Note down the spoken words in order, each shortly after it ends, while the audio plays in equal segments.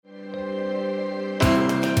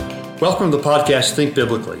Welcome to the podcast Think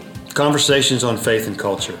Biblically, Conversations on Faith and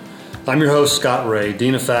Culture. I'm your host, Scott Ray,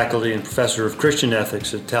 Dean of Faculty and Professor of Christian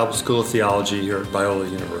Ethics at Talbot School of Theology here at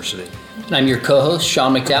Biola University. And I'm your co-host,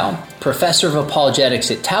 Sean McDowell, Professor of Apologetics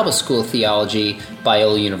at Talbot School of Theology,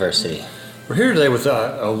 Biola University. We're here today with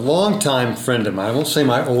a longtime friend of mine. I won't say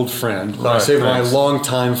my old friend, but I say my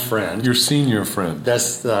longtime friend. Your senior friend. That's,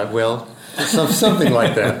 something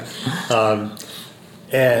like that.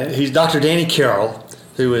 And he's Dr. Danny Carroll,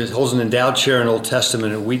 who holds an endowed chair in Old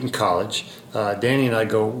Testament at Wheaton College. Danny and I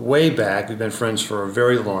go way back. We've been friends for a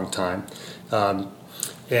very long time. And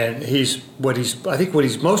what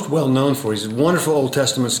he's most well known for, he's a wonderful Old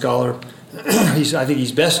Testament scholar. I think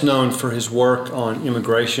he's best known for his work on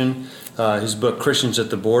immigration, his book Christians at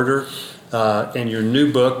the Border, and your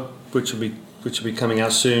new book, which will be coming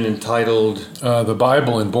out soon, entitled The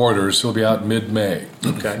Bible and Borders. It'll be out mid-May.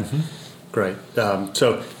 Okay. Mm-hmm. Great.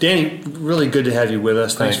 So, Danny, really good to have you with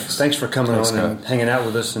us. Thanks for coming on and hanging out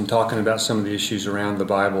with us and talking about some of the issues around the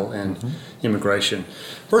Bible and immigration.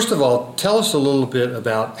 First of all, tell us a little bit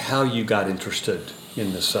about how you got interested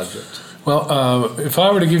in this subject. Well, if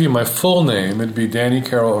I were to give you my full name, it'd be Danny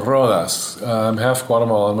Carroll Rodas. I'm half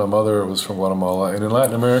Guatemalan. My mother was from Guatemala. And in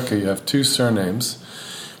Latin America, you have two surnames.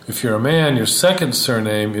 If you're a man, your second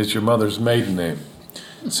surname is your mother's maiden name.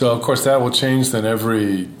 So, of course, that will change then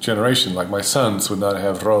every generation. Like my sons would not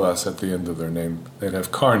have Rodas at the end of their name. They'd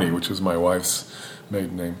have Carney, which is my wife's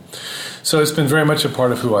maiden name. So it's been very much a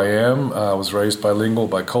part of who I am. I was raised bilingual,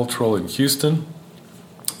 bicultural in Houston.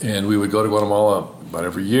 And we would go to Guatemala about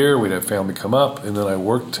every year. We'd have family come up. And then I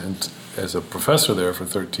worked as a professor there for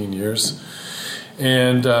 13 years.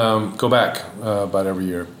 And go back about every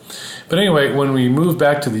year. But anyway, when we moved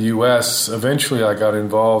back to the U.S., eventually I got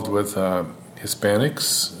involved with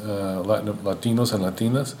Hispanics, Latinos and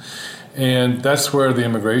Latinas, and that's where the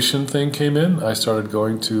immigration thing came in. I started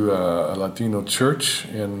going to a Latino church,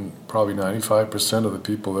 and probably 95% of the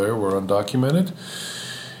people there were undocumented.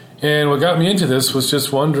 And what got me into this was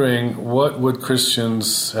just wondering, what would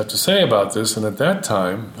Christians have to say about this? And at that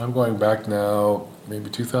time, I'm going back now,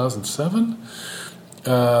 maybe 2007,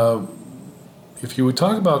 if you would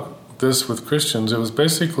talk about this with Christians, it was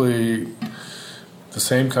basically the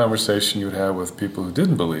same conversation you would have with people who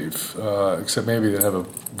didn't believe, except maybe they'd have a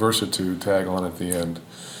verse or two tag on at the end.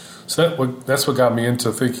 So that's what got me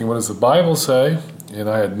into thinking, what does the Bible say? And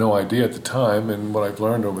I had no idea at the time, and what I've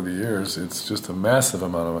learned over the years, it's just a massive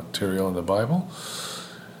amount of material in the Bible.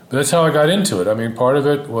 But that's how I got into it. I mean, part of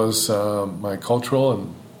it was my cultural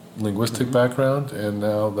and linguistic background, and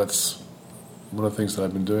now that's one of the things that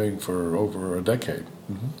I've been doing for over a decade.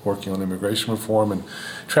 Working on immigration reform and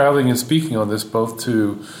traveling and speaking on this both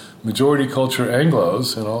to majority culture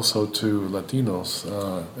Anglos and also to Latinos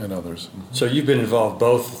and others. So you've been involved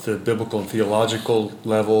both at the biblical and theological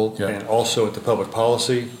level and also at the public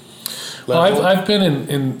policy level? Well, I've been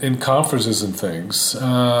in conferences and things,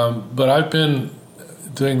 but I've been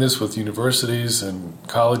doing this with universities and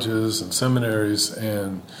colleges and seminaries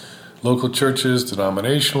and local churches,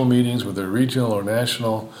 denominational meetings, whether regional or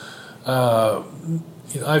national.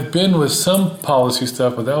 I've been with some policy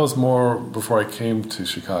stuff, but that was more before I came to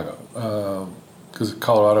Chicago, because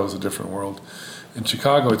Colorado is a different world. In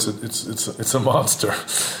Chicago, it's a monster.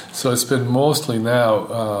 So it's been mostly now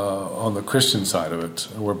on the Christian side of it,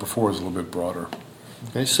 where before it was a little bit broader.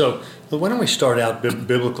 Okay, so why don't we start out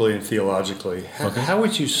biblically and theologically? How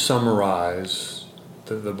would you summarize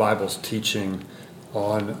the Bible's teaching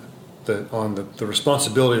on the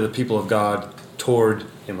responsibility of the people of God toward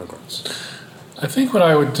immigrants? I think what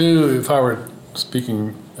I would do if I were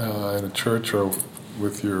speaking in a church or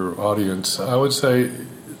with your audience, I would say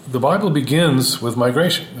the Bible begins with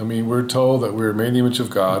migration. I mean, we're told that we're made in the image of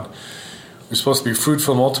God. We're supposed to be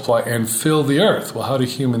fruitful, multiply, and fill the earth. Well, how do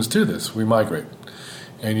humans do this? We migrate.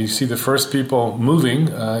 And you see the first people moving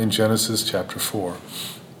in Genesis chapter 4.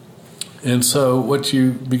 And so what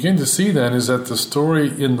you begin to see then is that the story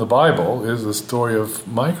in the Bible is the story of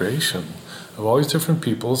migration of all these different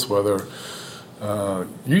peoples, whether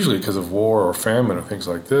usually because of war or famine or things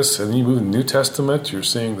like this. And then you move in the New Testament, you're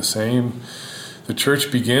seeing the same. The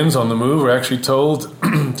church begins on the move. We're actually told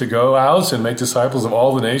to go out and make disciples of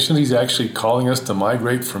all the nations. He's actually calling us to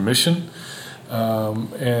migrate for mission.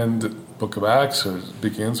 And the book of Acts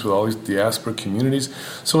begins with all these diaspora communities.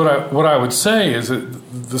 So what I would say is that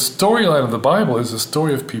the storyline of the Bible is the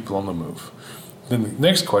story of people on the move. Then the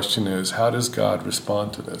next question is, how does God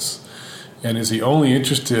respond to this? And is he only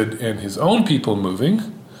interested in his own people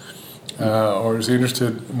moving, or is he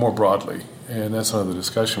interested more broadly? and that's another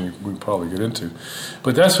discussion we probably get into.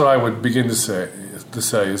 But that's what I would begin to say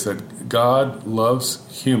is that God loves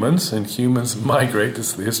humans, and humans migrate. This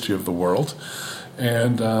is the history of the world.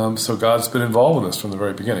 And so God's been involved in this from the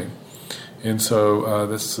very beginning. And so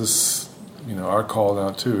this is, our call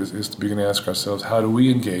now too is to begin to ask ourselves, how do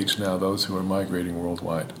we engage now those who are migrating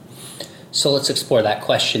worldwide? So let's explore that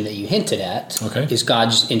question that you hinted at. Okay. Is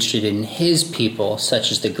God just interested in his people, such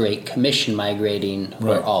as the Great Commission migrating,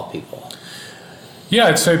 or Right. all people? Yeah,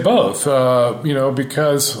 I'd say both,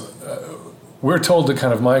 because we're told to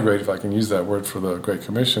kind of migrate, if I can use that word for the Great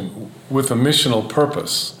Commission, with a missional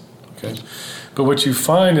purpose. Okay, but what you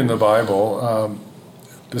find in the Bible,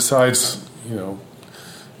 besides,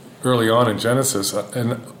 early on in Genesis,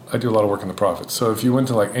 and I do a lot of work in the prophets, so if you went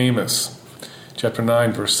to like Amos, chapter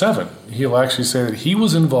 9, verse 7, he'll actually say that he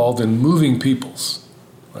was involved in moving peoples,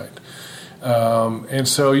 right? And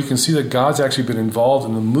so you can see that God's actually been involved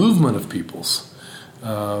in the movement of peoples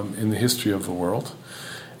in the history of the world.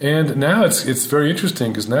 And now it's very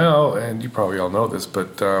interesting because now, and you probably all know this,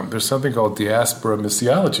 but there's something called diaspora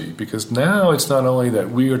missiology, because now it's not only that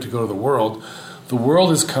we are to go to the world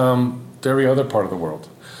has come to every other part of the world.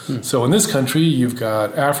 So in this country, you've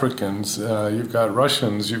got Africans, you've got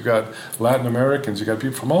Russians, you've got Latin Americans, you've got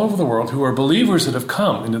people from all over the world who are believers that have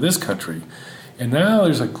come into this country. And now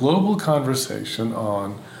there's a global conversation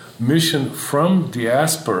on mission from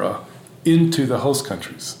diaspora into the host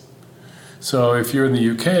countries. So if you're in the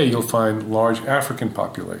UK, you'll find large African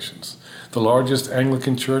populations. The largest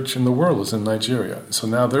Anglican church in the world is in Nigeria. So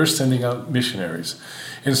now they're sending out missionaries.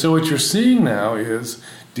 And so what you're seeing now is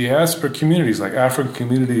diaspora communities, like African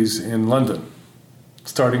communities in London,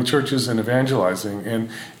 starting churches and evangelizing. And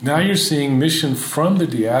now you're seeing mission from the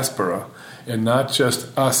diaspora and not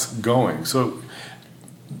just us going. So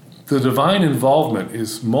the divine involvement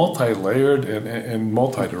is multi-layered and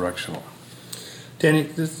multi-directional. Danny,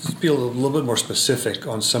 let's be a little bit more specific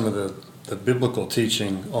on some of the biblical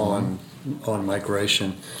teaching on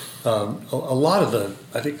migration. A lot of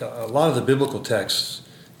the biblical texts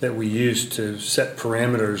that we use to set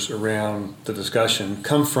parameters around the discussion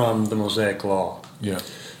come from the Mosaic Law. Yeah.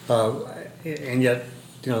 And yet,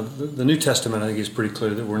 the New Testament, I think, is pretty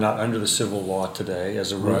clear that we're not under the civil law today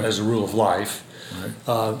as a rule of life.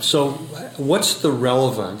 Right. So, what's the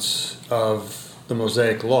relevance of the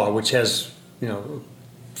Mosaic Law, which has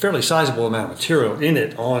fairly sizable amount of material in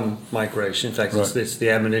it on migration? In fact, Right. it's the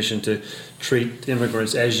admonition to treat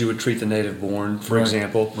immigrants as you would treat the native born, for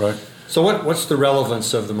example. Right. So what's the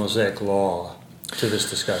relevance of the Mosaic Law to this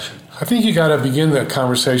discussion? I think you got to begin that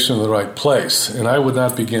conversation in the right place, and I would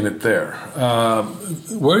not begin it there.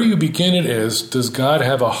 Where you begin it is, does God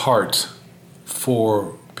have a heart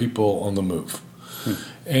for people on the move?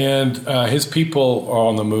 And his people are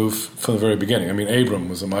on the move from the very beginning. I mean, Abram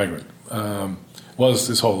was a migrant, was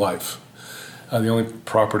his whole life. The only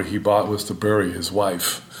property he bought was to bury his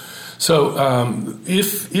wife. So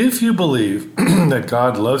if you believe that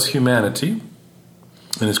God loves humanity,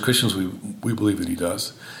 and as Christians we believe that he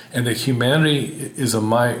does, and that humanity is a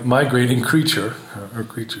migrating creature, or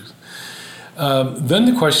creatures, then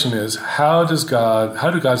the question is, how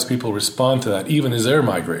do God's people respond to that, even as they're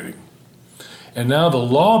migrating? And now the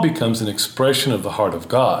law becomes an expression of the heart of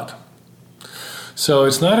God. So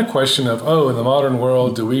it's not a question of, in the modern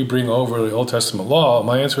world, do we bring over the Old Testament law?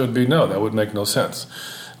 My answer would be no, that would make no sense.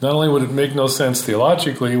 Not only would it make no sense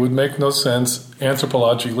theologically, it would make no sense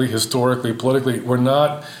anthropologically, historically, politically. We're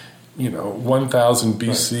not, 1000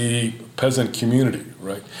 BC peasant community,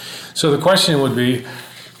 right? So the question would be,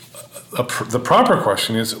 the proper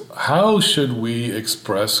question is, how should we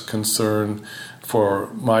express concern for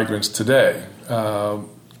migrants today?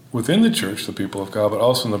 Within the church, the people of God, but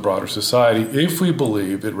also in the broader society, if we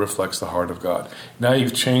believe it reflects the heart of God. Now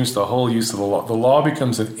you've changed the whole use of the law. The law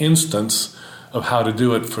becomes an instance of how to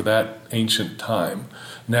do it for that ancient time.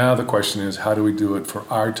 Now the question is, how do we do it for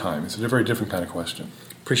our time? It's a very different kind of question.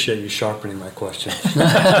 Appreciate you sharpening my question.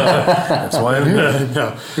 That's why I'm here.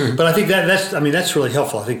 No, but I think that's really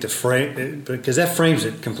helpful. I think to frame, because that frames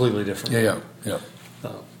it completely differently. Yeah.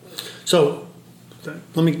 So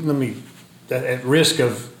let me, at risk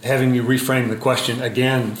of having you reframe the question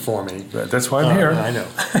again for me. That's why I'm here. I know.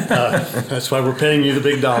 That's why we're paying you the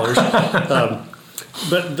big dollars.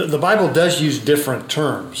 But the Bible does use different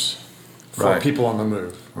terms for people on the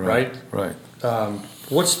move, right? Right.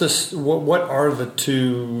 What are the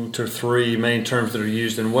 2 to 3 main terms that are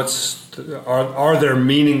used, and are there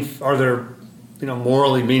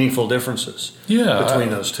morally meaningful differences between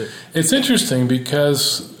those two? It's interesting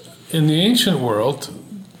because in the ancient world,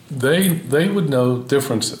 they would know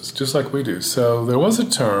differences just like we do. So there is a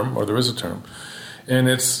term, and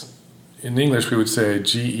it's in English we would say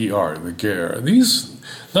GER, the Ger. These,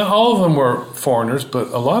 not all of them were foreigners, but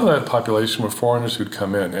a lot of that population were foreigners who'd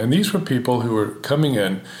come in. And these were people who were coming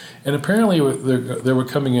in, and apparently they were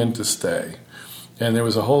coming in to stay. And there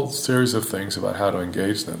was a whole series of things about how to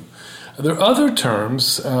engage them. There are other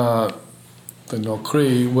terms, the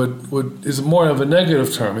Nokri is more of a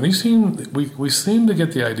negative term, and we seem to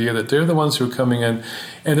get the idea that they're the ones who are coming in,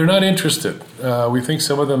 and they're not interested. We think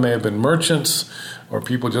some of them may have been merchants or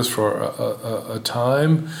people just for a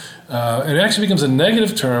time, and it actually becomes a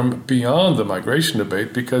negative term beyond the migration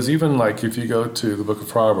debate, because even like if you go to the Book of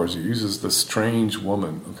Proverbs, it uses the strange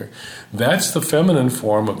woman. Okay, that's the feminine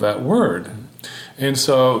form of that word, and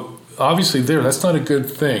so obviously that's not a good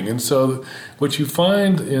thing. And so what you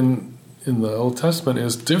find in the Old Testament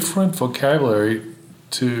is different vocabulary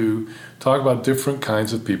to talk about different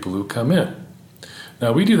kinds of people who come in.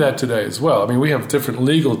 Now, we do that today as well. I mean, we have different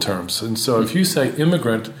legal terms. And so if you say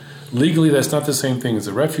immigrant, legally that's not the same thing as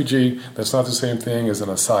a refugee. That's not the same thing as an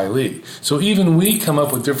asylee. So even we come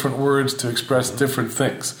up with different words to express different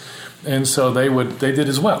things. And so they did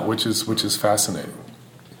as well, which is fascinating.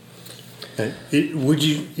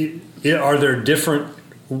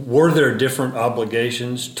 Were there different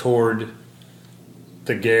obligations toward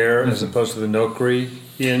the Ger as opposed to the Nokri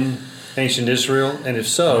in ancient Israel? And if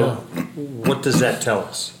so, what does that tell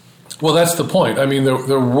us? Well, that's the point. I mean,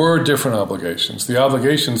 there were different obligations. The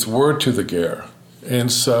obligations were to the Ger. And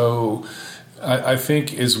so I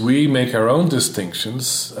think as we make our own distinctions,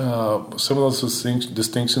 some of those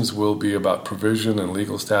distinctions will be about provision and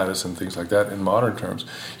legal status and things like that in modern terms.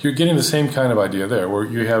 You're getting the same kind of idea there, where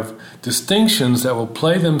you have distinctions that will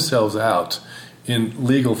play themselves out in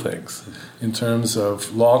legal things, in terms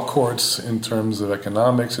of law courts, in terms of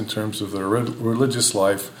economics, in terms of the religious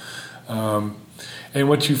life. And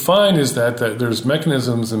what you find is that there's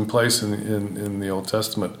mechanisms in place in the Old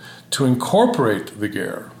Testament to incorporate the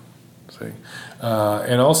Ger.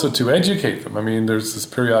 And also to educate them. I mean, there's this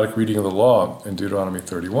periodic reading of the law in Deuteronomy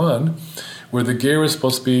 31 where the Ger is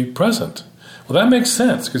supposed to be present. Well, that makes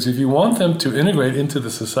sense, because if you want them to integrate into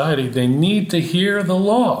the society, they need to hear the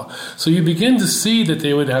law. So you begin to see that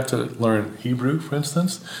they would have to learn Hebrew, for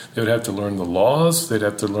instance. They would have to learn the laws. They'd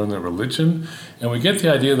have to learn their religion. And we get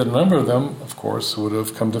the idea that a number of them, of course, would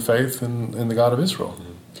have come to faith in the God of Israel.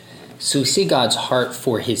 So we see God's heart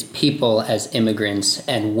for his people as immigrants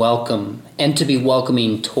and to be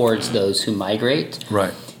welcoming towards those who migrate.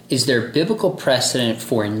 Right. Is there biblical precedent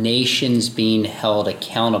for nations being held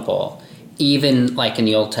accountable, even like in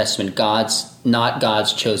the Old Testament, not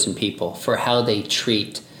God's chosen people, for how they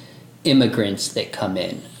treat immigrants that come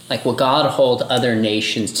in? Like, will God hold other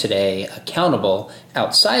nations today accountable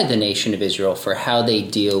outside the nation of Israel for how they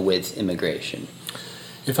deal with immigration?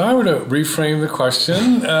 If I were to reframe the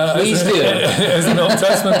question, Please do. As an Old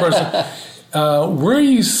Testament person, where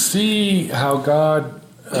you see how God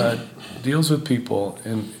deals with people,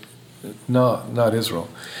 and not Israel,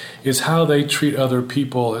 is how they treat other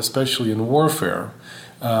people, especially in warfare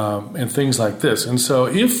and things like this. And so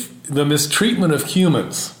if the mistreatment of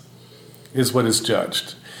humans is what is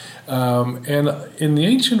judged, and in the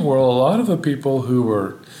ancient world, a lot of the people who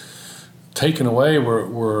were taken away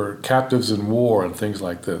were captives in war and things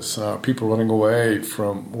like this, people running away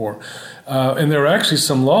from war. And there are actually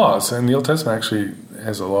some laws, and the Old Testament actually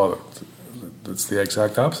has a law that's the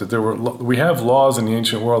exact opposite. We have laws in the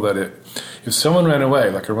ancient world that if someone ran away,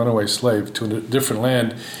 like a runaway slave, to a different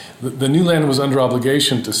land, the new land was under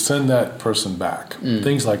obligation to send that person back.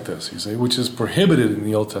 Things like this, you see, which is prohibited in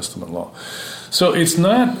the Old Testament law. So it's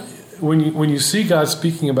not... When you see God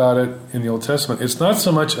speaking about it in the Old Testament, it's not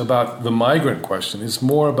so much about the migrant question. It's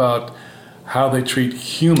more about how they treat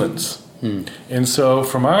humans. And so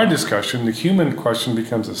from our discussion, the human question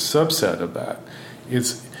becomes a subset of that.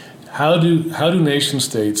 It's how do nation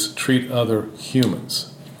states treat other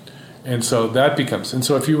humans? And so that becomes... And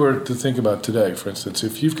so if you were to think about today, for instance,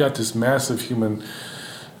 if you've got this massive human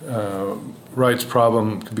rights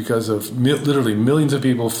problem because of literally millions of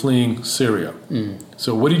people fleeing Syria.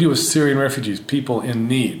 So what do you do with Syrian refugees, people in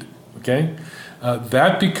need? Okay,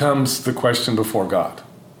 that becomes the question before God.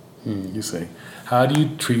 You see, how do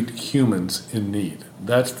you treat humans in need?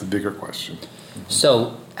 That's the bigger question.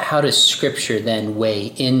 So how does Scripture then weigh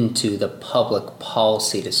into the public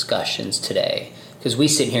policy discussions today? Because we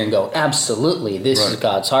sit here and go, absolutely, this is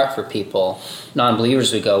God's heart for people.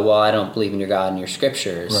 Non-believers would go, well, I don't believe in your God and your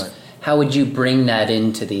Scriptures. Right. How would you bring that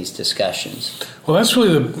into these discussions? Well, that's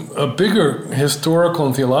really a bigger historical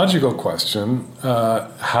and theological question.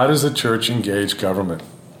 How does the church engage government?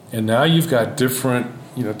 And now you've got different,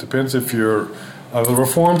 it depends if you're of the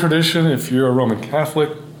Reformed tradition, if you're a Roman Catholic,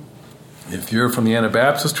 If you're from the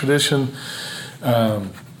Anabaptist tradition,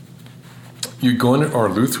 you're going to, or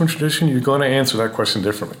Lutheran tradition, you're going to answer that question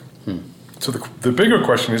differently. So the bigger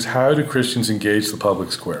question is, how do Christians engage the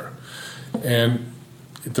public square? And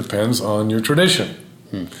it depends on your tradition.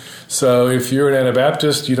 So if you're an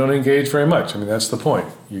Anabaptist, you don't engage very much. I mean, that's the point.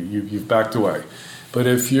 You've backed away. But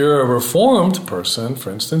if you're a Reformed person,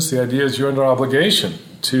 for instance, the idea is you're under obligation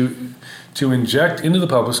to inject into the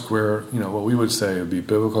public square, what we would say would be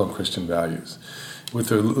biblical and Christian values. With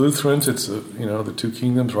the Lutherans, it's the two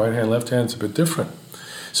kingdoms, right hand, left hand, it's a bit different.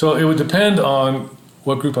 So it would depend on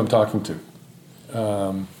what group I'm talking to.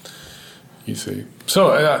 You see.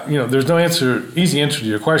 So there's no easy answer to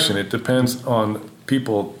your question. It depends on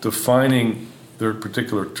people defining their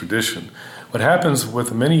particular tradition. What happens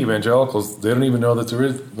with many evangelicals, they don't even know that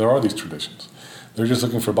there are these traditions. They're just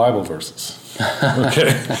looking for Bible verses.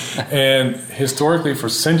 Okay? And historically, for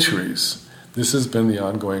centuries, this has been the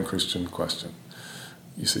ongoing Christian question.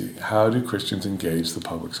 You see, how do Christians engage the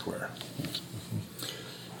public square?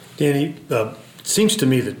 Danny, it seems to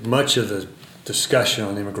me that much of the discussion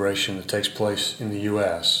on immigration that takes place in the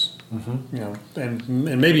U.S., and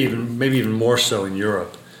maybe even more so in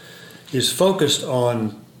Europe, is focused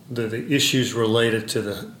on the issues related to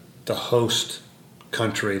the host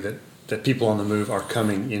country that people on the move are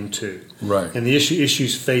coming into, right? And the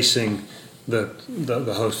issues facing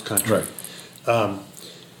the host country. Right.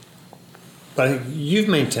 But I think you've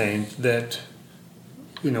maintained that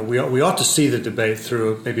we ought to see the debate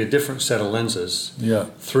through maybe a different set of lenses. Yeah.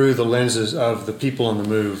 Through the lenses of the people on the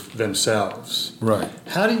move themselves. Right.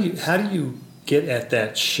 How do you get at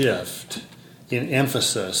that shift in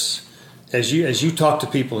emphasis as you talk to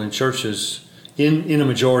people in churches in a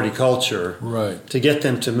majority culture, right, to get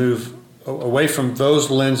them to move away from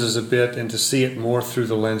those lenses a bit and to see it more through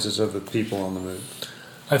the lenses of the people on the move?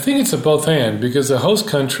 I think it's a both and, because the host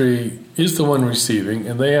country is the one receiving,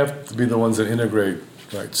 and they have to be the ones that integrate,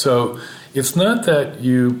 right? So it's not that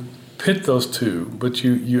you pit those two, but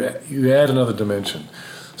you add another dimension.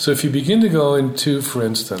 So if you begin to go into, for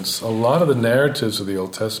instance, a lot of the narratives of the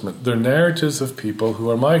Old Testament, they're narratives of people who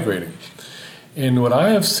are migrating. And what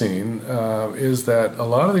I have seen is that a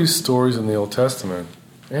lot of these stories in the Old Testament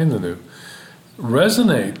and the New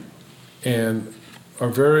resonate and are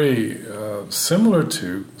very similar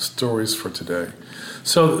to stories for today.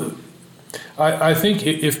 So I think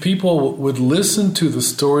if people would listen to the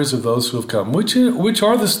stories of those who have come, which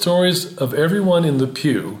are the stories of everyone in the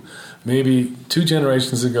pew, maybe 2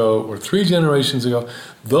 generations ago or 3 generations ago,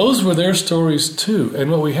 those were their stories too. And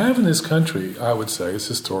what we have in this country, I would say, is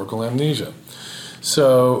historical amnesia.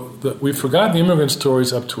 So we've forgotten the immigrant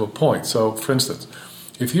stories up to a point. So, for instance,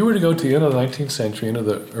 if you were to go to the end of the 19th century, into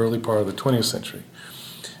the early part of the 20th century,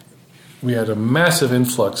 we had a massive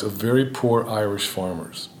influx of very poor Irish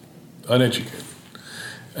farmers, uneducated.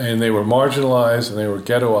 And they were marginalized and they were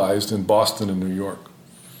ghettoized in Boston and New York.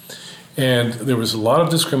 And there was a lot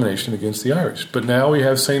of discrimination against the Irish. But now we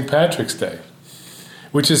have St. Patrick's Day,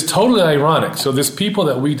 which is totally ironic. So this people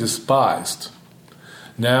that we despised,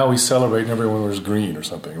 now we celebrate and everyone wears green or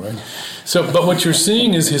something, right? So, but what you're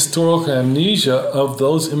seeing is historical amnesia of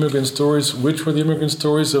those immigrant stories, which were the immigrant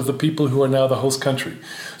stories of the people who are now the host country.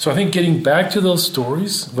 So I think getting back to those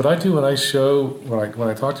stories, what I do when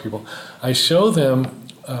I talk to people, I show them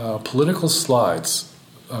political slides,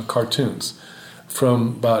 cartoons from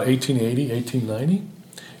about 1880, 1890,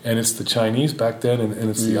 and it's the Chinese back then, and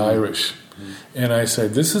it's the Irish. And I say,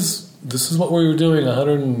 this is what we were doing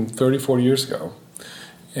 130, 40 years ago.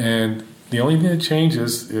 And the only thing that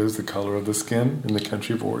changes is the color of the skin and the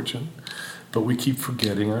country of origin. But we keep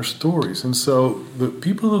forgetting our stories. And so the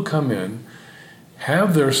people who come in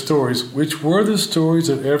have their stories, which were the stories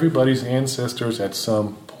of everybody's ancestors at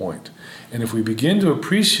some point. And if we begin to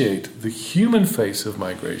appreciate the human face of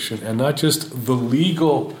migration and not just the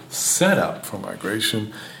legal setup for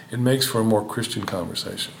migration, it makes for a more Christian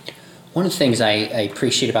conversation. One of the things I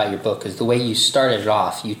appreciate about your book is the way you started it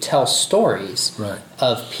off. You tell stories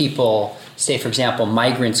of people, say, for example,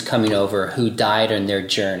 migrants coming over who died on their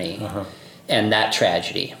journey and that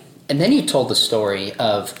tragedy. And then you told the story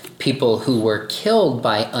of people who were killed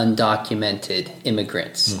by undocumented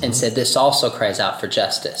immigrants and said this also cries out for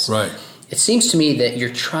justice. Right. It seems to me that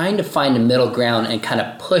you're trying to find a middle ground and kind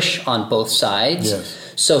of push on both sides. Yes.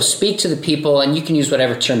 So speak to the people, and you can use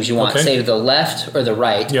whatever terms you want, say to the left or the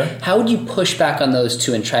right. Yeah. How would you push back on those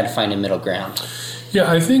two and try to find a middle ground?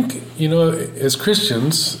 Yeah, I think, as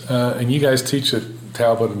Christians, and you guys teach at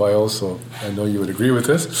Talbot and Biola, so I know you would agree with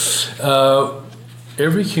this,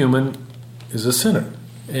 every human is a sinner.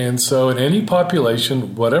 And so in any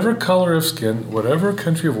population, whatever color of skin, whatever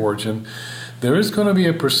country of origin, there is going to be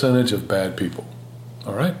a percentage of bad people.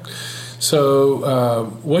 All right?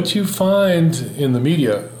 So what you find in the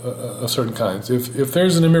media of certain kinds, if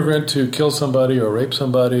there's an immigrant who kills somebody or rapes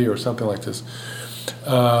somebody or something like this,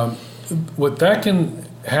 what that can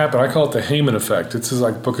happen, I call it the Haman effect. It's just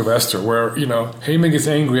like Book of Esther, where, Haman gets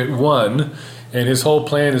angry at one, and his whole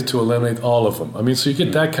plan is to eliminate all of them. I mean, so you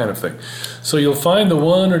get that kind of thing. So you'll find the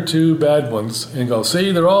one or two bad ones and go,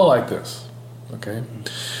 see, they're all like this. Okay?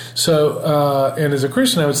 So, and as a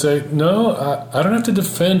Christian, I would say, no, I don't have to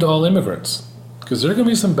defend all immigrants, because there are going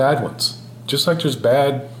to be some bad ones, just like there's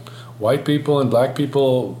bad white people and black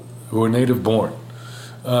people who are native born.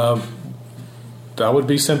 That would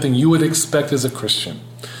be something you would expect as a Christian.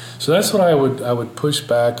 So that's what I would push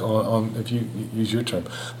back on, if you use your term,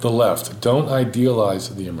 the left. Don't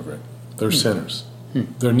idealize the immigrant. They're sinners.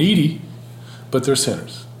 They're needy, but they're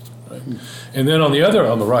sinners. Right? And then on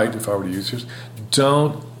the right, if I were to use yours,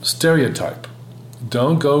 don't stereotype.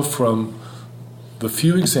 Don't go from the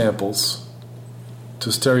few examples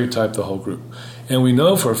to stereotype the whole group. And we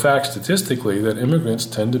know for a fact statistically that immigrants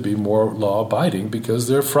tend to be more law-abiding because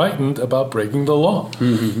they're frightened about breaking the law.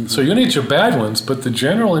 So you're going to get your bad ones, but the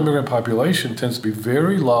general immigrant population tends to be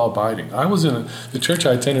very law-abiding. I was in the church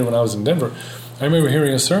I attended when I was in Denver. I remember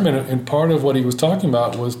hearing a sermon, and part of what he was talking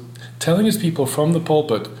about was telling his people from the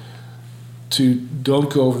pulpit to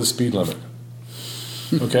don't go over the speed limit.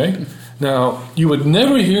 Okay? Now, you would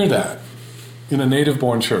never hear that in a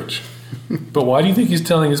native-born church. But why do you think he's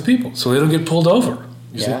telling his people? So they don't get pulled over.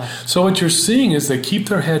 You see? So what you're seeing is they keep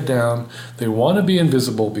their head down. They want to be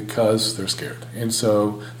invisible because they're scared. And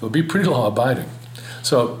so they'll be pretty law-abiding.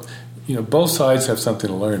 So, both sides have something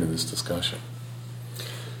to learn in this discussion.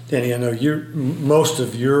 Danny, I know most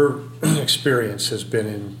of your experience has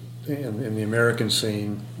been in the American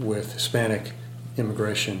scene with Hispanic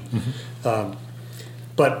immigration.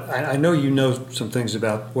 But I know you know some things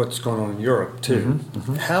about what's going on in Europe, too.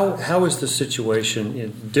 How is the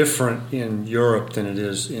situation different in Europe than it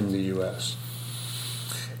is in the U.S.?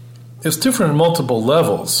 It's different on multiple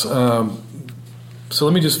levels. So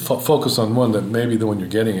let me just focus on one that may be the one you're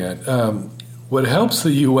getting at. What helps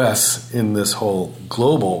the U.S. in this whole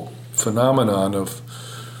global phenomenon of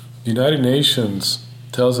the United Nations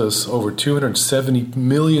tells us over 270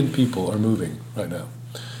 million people are moving right now.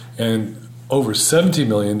 And over 70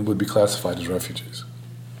 million would be classified as refugees.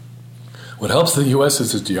 What helps the U.S.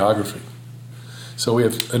 is its geography. So we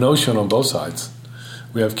have an ocean on both sides.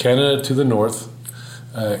 We have Canada to the north,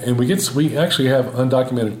 and we actually have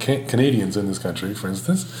undocumented Canadians in this country, for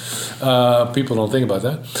instance. People don't think about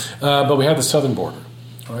that. But we have the southern border.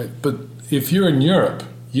 All right? But if you're in Europe,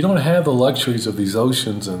 you don't have the luxuries of these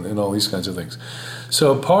oceans and all these kinds of things.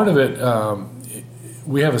 So part of it,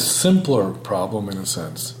 we have a simpler problem in a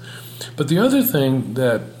sense. But the other thing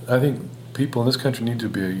that I think people in this country need to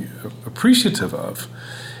be appreciative of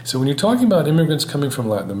is that when you're talking about immigrants coming from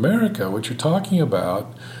Latin America, what you're talking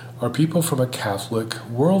about are people from a Catholic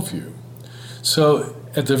worldview. So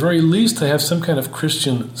at the very least, they have some kind of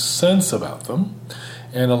Christian sense about them,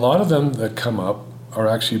 and a lot of them that come up are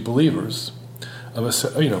actually believers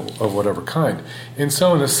of whatever kind. And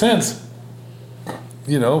so in a sense,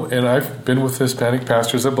 and I've been with Hispanic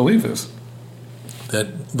pastors that believe this,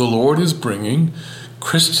 that the Lord is bringing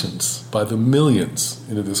Christians by the millions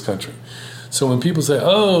into this country. So when people say,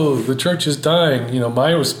 oh, the church is dying,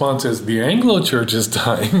 my response is the Anglo church is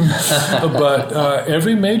dying. But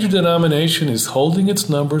every major denomination is holding its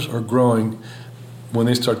numbers or growing when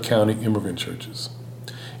they start counting immigrant churches.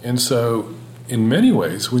 And so in many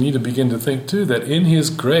ways, we need to begin to think, too, that in His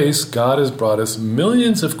grace, God has brought us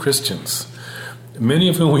millions of Christians, many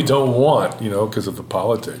of whom we don't want, because of the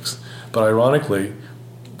politics. But ironically,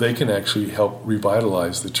 they can actually help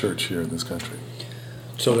revitalize the church here in this country.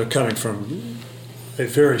 So they're coming from a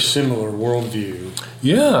very similar worldview,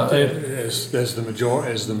 as the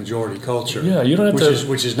majority culture. Yeah, you don't have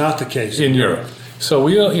which is not the case in Europe. So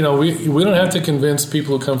we don't have to convince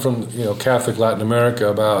people who come from Catholic Latin America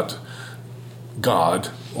about God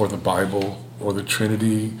or the Bible or the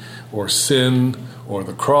Trinity or sin or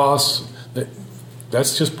the cross.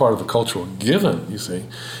 That's just part of the cultural given, you see.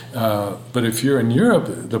 But if you're in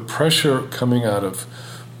Europe, the pressure coming out of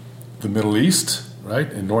the Middle East, right,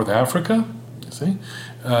 in North Africa, you see,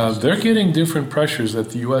 they're getting different pressures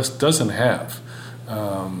that the U.S. doesn't have.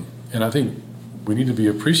 And I think we need to be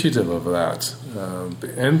appreciative of that.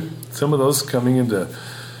 And some of those coming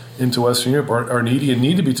into Western Europe are needy and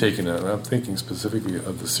need to be taken out. I'm thinking specifically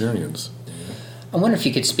of the Syrians. I wonder if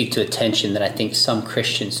you could speak to a tension that I think some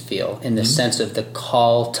Christians feel in the sense of the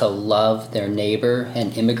call to love their neighbor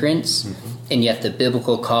and immigrants, and yet the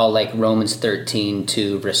biblical call, like Romans 13,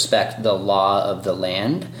 to respect the law of the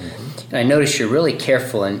land. And I notice you're really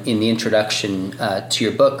careful in the introduction to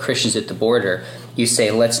your book, Christians at the Border. You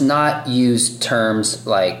say, let's not use terms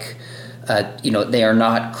like, they are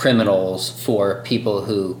not criminals for people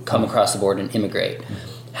who come across the border and immigrate.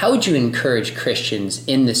 How would you encourage Christians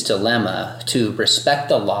in this dilemma to respect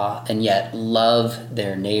the law and yet love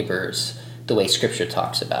their neighbors the way Scripture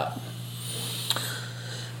talks about?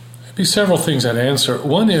 There'd be several things I'd answer.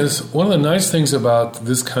 One of the nice things about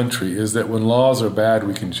this country is that when laws are bad,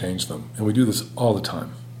 we can change them. And we do this all the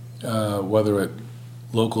time, whether at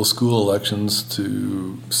local school elections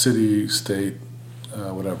to city, state,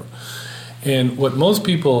 whatever. And what most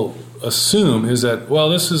people assume is that, well,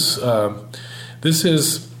 this is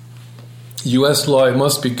U.S. law, it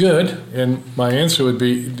must be good. And my answer would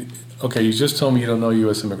be, okay, you just told me you don't know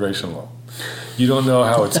U.S. immigration law. You don't know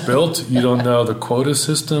how it's built. You don't know the quota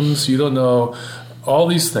systems. You don't know all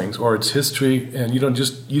these things, or its history, and you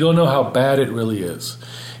don't know how bad it really is.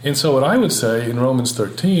 And so what I would say in Romans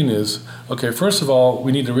 13 is, okay, first of all,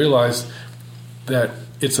 we need to realize that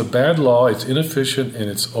it's a bad law, it's inefficient, and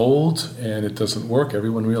it's old, and it doesn't work.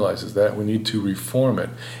 Everyone realizes that. We need to reform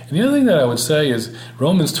it. And the other thing that I would say is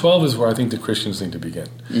Romans 12 is where I think the Christians need to begin.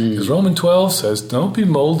 Because Romans 12 says, don't be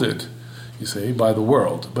molded, you see, by the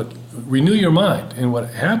world, but renew your mind. And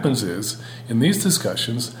what happens is, in these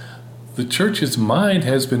discussions, the church's mind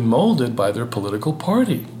has been molded by their political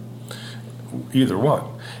party, either one.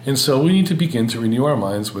 And so we need to begin to renew our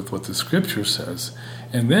minds with what the Scripture says.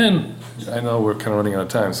 And then, I know we're kind of running out of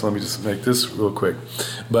time, so let me just make this real quick.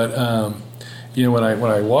 But, when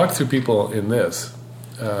I walk through people in this,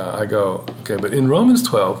 I go, okay, but in Romans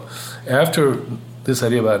 12, after this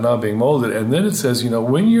idea about not being molded, and then it says,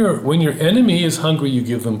 when your enemy is hungry, you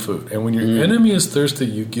give them food. And when your enemy is thirsty,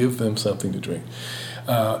 you give them something to drink.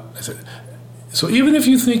 I said, so even if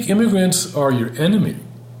you think immigrants are your enemy,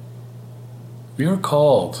 we are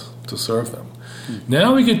called to serve them.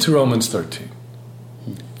 Now we get to Romans 13.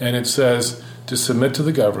 And it says to submit to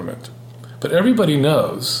the government. But everybody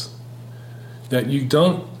knows that you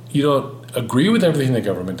don't agree with everything the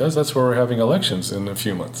government does. That's why we're having elections in a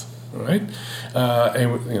few months, right?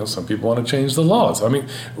 And some people want to change the laws. I mean,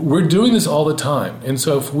 we're doing this all the time. And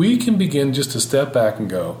so if we can begin just to step back and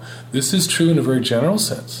go, this is true in a very general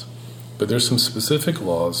sense, but there's some specific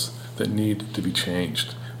laws that need to be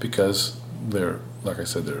changed because they're, like I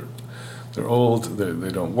said, they're old, they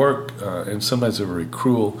don't work, and sometimes they're very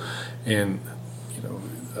cruel. And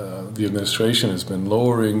the administration has been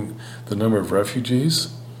lowering the number of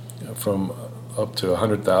refugees from up to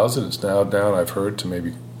 100,000. It's now down, I've heard, to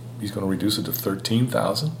maybe he's going to reduce it to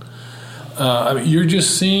 13,000. You're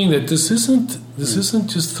just seeing that this isn't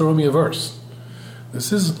just throw me a verse.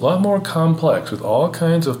 This is a lot more complex with all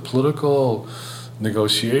kinds of political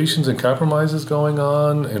negotiations and compromises going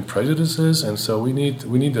on and prejudices, and so we need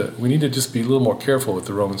to just be a little more careful with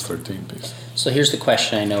the Romans 13 piece. So here's the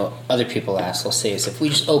question I know other people ask. They'll say is if we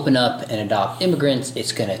just open up and adopt immigrants,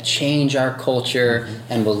 it's going to change our culture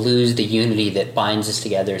and we'll lose the unity that binds us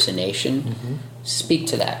together as a nation. Speak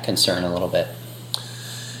to that concern a little bit.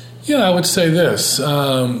 Yeah, I would say this.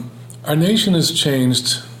 Our nation has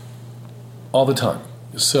changed all the time.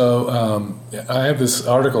 So I have this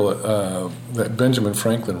article that Benjamin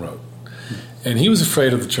Franklin wrote, and he was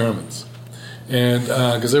afraid of the Germans, and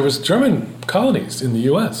because there was German colonies in the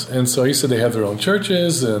U.S., and so he said they have their own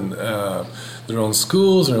churches and their own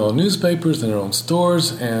schools, their own newspapers, and their own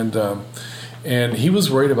stores, and he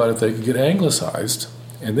was worried about if they could get anglicized.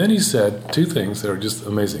 And then he said two things that are just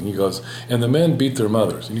amazing. He goes, and the men beat their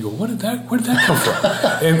mothers. And you go, where did that come from?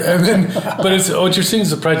 and then, but it's what you're seeing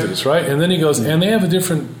is a prejudice, right? And then he goes, and they have a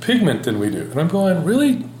different pigment than we do. And I'm going,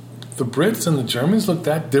 really? The Brits and the Germans look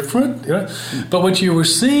that different? But what you were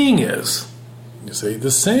seeing is, you see,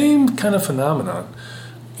 the same kind of phenomenon,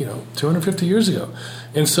 250 years ago.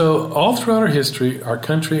 And so all throughout our history, our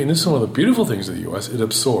country, and this is one of the beautiful things of the U.S., it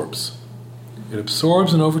absorbs. It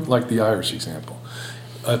absorbs and over, like the Irish example.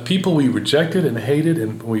 People we rejected and hated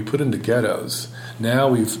and we put into ghettos. Now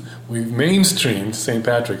we've mainstreamed St.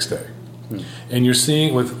 Patrick's Day. And you're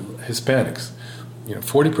seeing with Hispanics,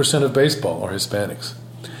 40% of baseball are Hispanics.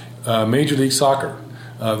 Major League Soccer,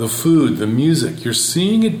 the food, the music, you're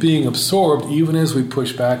seeing it being absorbed even as we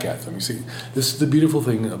push back at them. You see, this is the beautiful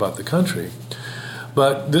thing about the country.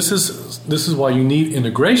 But this is why you need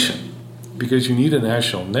integration, because you need a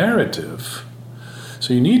national narrative.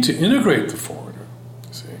 So you need to integrate the foreigner.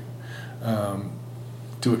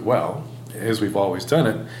 Do it well, as we've always done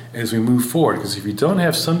it, as we move forward. Because if you don't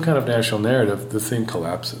have some kind of national narrative, the thing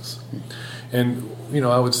collapses. And,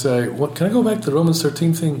 I would say, can I go back to the Romans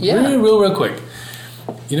 13 thing? Yeah. Real quick.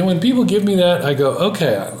 When people give me that, I go,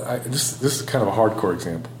 okay, this is kind of a hardcore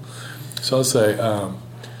example. So I'll say,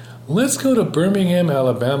 let's go to Birmingham,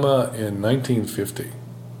 Alabama in 1950.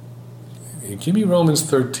 And give me Romans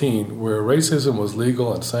 13, where racism was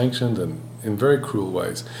legal and sanctioned and in very cruel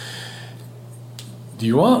ways. Do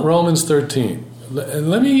you want Romans 13? And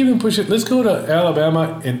let me even push it. Let's go to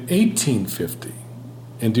Alabama in 1850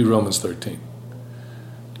 and do Romans 13.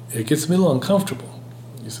 It gets me a little uncomfortable,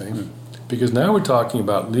 you see, because now we're talking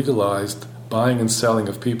about legalized buying and selling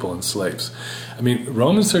of people and slaves. I mean,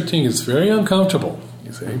 Romans 13 is very uncomfortable,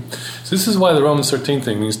 you see. So this is why the Romans 13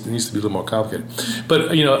 thing needs to be a little more complicated. But,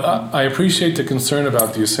 I appreciate the concern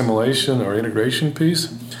about the assimilation or integration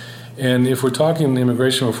piece. And if we're talking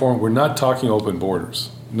immigration reform, we're not talking open borders.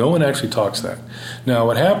 No one actually talks that. Now,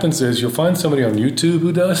 what happens is you'll find somebody on YouTube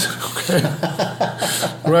who does, okay?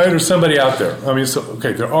 Right? Or somebody out there. I mean,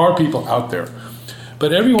 there are people out there.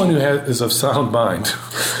 But everyone who is of sound mind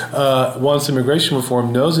wants immigration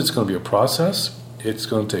reform knows it's going to be a process. It's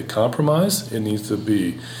going to take compromise. It needs to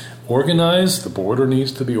be organized. The border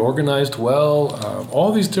needs to be organized well.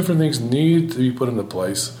 All these different things need to be put into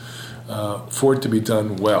place for it to be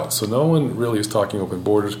done well. So no one really is talking open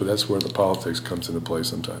borders, but that's where the politics comes into play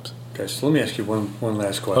sometimes. Okay, so let me ask you one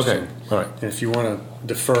last question. Okay, all right. And if you want to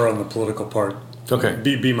defer on the political part, okay,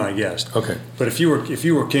 be my guest. Okay. But if you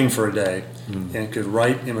were king for a day and could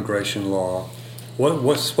write immigration law,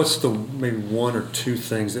 what's the maybe one or two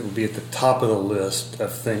things that would be at the top of the list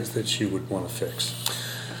of things that you would want to fix?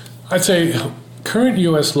 I'd say current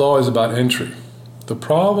U.S. law is about entry. The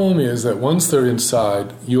problem is that once they're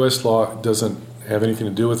inside, U.S. law doesn't have anything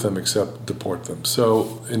to do with them except deport them.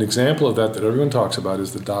 So an example of that everyone talks about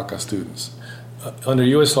is the DACA students. Under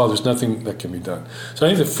U.S. law, there's nothing that can be done. So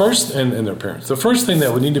I think and their parents. The first thing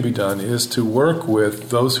that would need to be done is to work with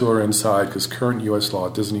those who are inside, because current U.S. law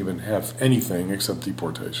doesn't even have anything except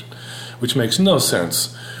deportation, which makes no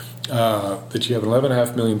sense. That you have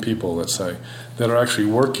 11.5 million people, let's say, that are actually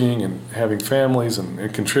working and having families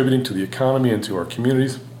and contributing to the economy and to our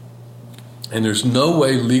communities. And there's no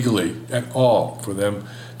way legally at all for them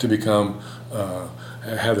to become,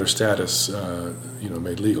 have their status,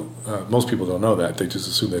 made legal. Most people don't know that. They just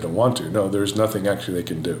assume they don't want to. No, there's nothing actually they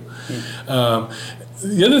can do.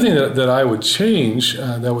 The other thing that I would change,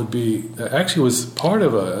 that would be, actually was part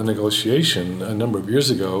of a negotiation a number of years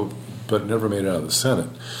ago, but never made it out of the Senate,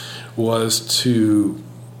 was to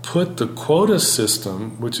put the quota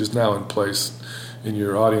system, which is now in place, and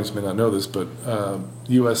your audience may not know this, but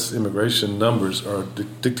U.S. immigration numbers are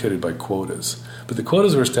dictated by quotas. But the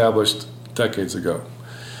quotas were established decades ago,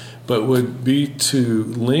 but would be to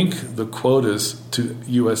link the quotas to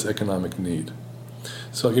U.S. economic need.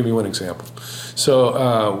 So I'll give you one example.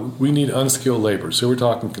 So we need unskilled labor. So we're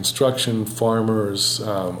talking construction, farmers,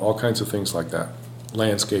 all kinds of things like that,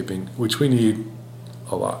 landscaping, which we need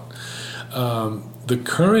a lot. The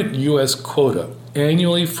current U.S. quota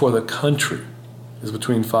annually for the country is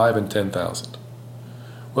between 5,000 and 10,000.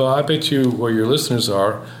 Well, I bet you where your listeners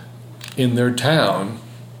are, in their town,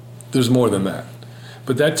 there's more than that.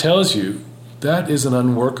 But that tells you that is an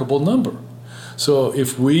unworkable number. So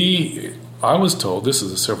I was told, this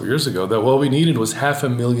is several years ago, that what we needed was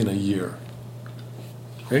 500,000 a year,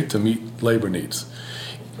 right, to meet labor needs.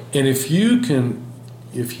 And if you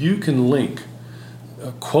can link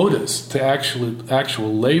quotas to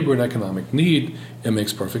actual labor and economic need, it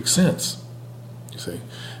makes perfect sense, you see.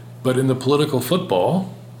 But in the political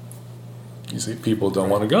football, you see, people don't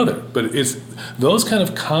want to go there. But it's those kind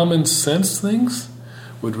of common sense things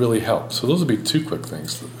would really help. So those would be two quick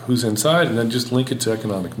things: who's inside, and then just link it to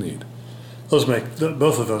economic need.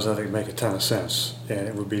 Both of those, I think, make a ton of sense, and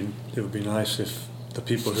it would be nice if the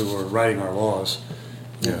people who are writing our laws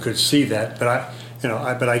could see that. But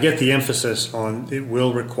I get the emphasis on it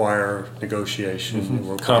will require negotiation, it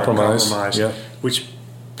will require compromise, which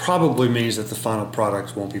probably means that the final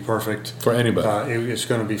product won't be perfect for anybody. It's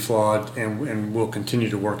going to be flawed, and we'll continue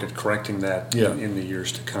to work at correcting that in the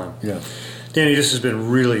years to come. Yeah. Danny, this has been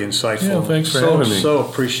really insightful. Yeah, thanks for having me. So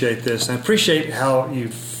appreciate this, and I appreciate how you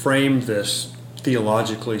framed this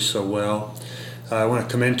theologically so well. I want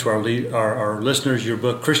to commend to our listeners your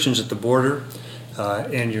book, Christians at the Border,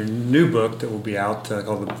 and your new book that will be out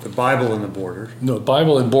called The Bible and the Border. No,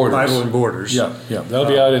 Bible and Borders. Bible and Borders. Yeah. That'll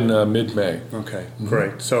be out in mid-May. Okay,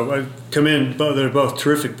 great. So I commend, they're both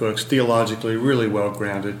terrific books, theologically really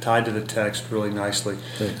well-grounded, tied to the text really nicely.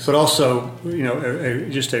 Thanks. But also,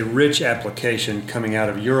 just a rich application coming out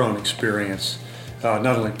of your own experience not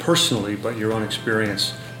only personally, but your own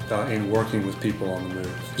experience in working with people on the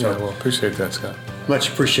move. So, well, appreciate that, Scott. Much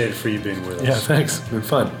appreciated for you being with us. Yeah, thanks. It's been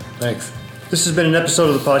fun. Thanks. This has been an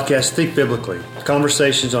episode of the podcast Think Biblically,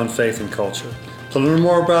 Conversations on Faith and Culture. To learn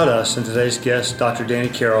more about us and today's guest, Dr. Danny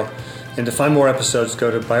Carroll, and to find more episodes,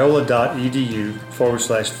 go to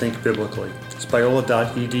biola.edu/thinkbiblically. It's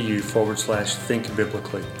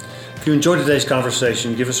biola.edu/thinkbiblically. If you enjoyed today's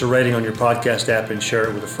conversation, give us a rating on your podcast app and share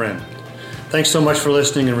it with a friend. Thanks so much for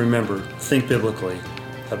listening, and remember, think biblically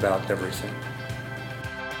about everything.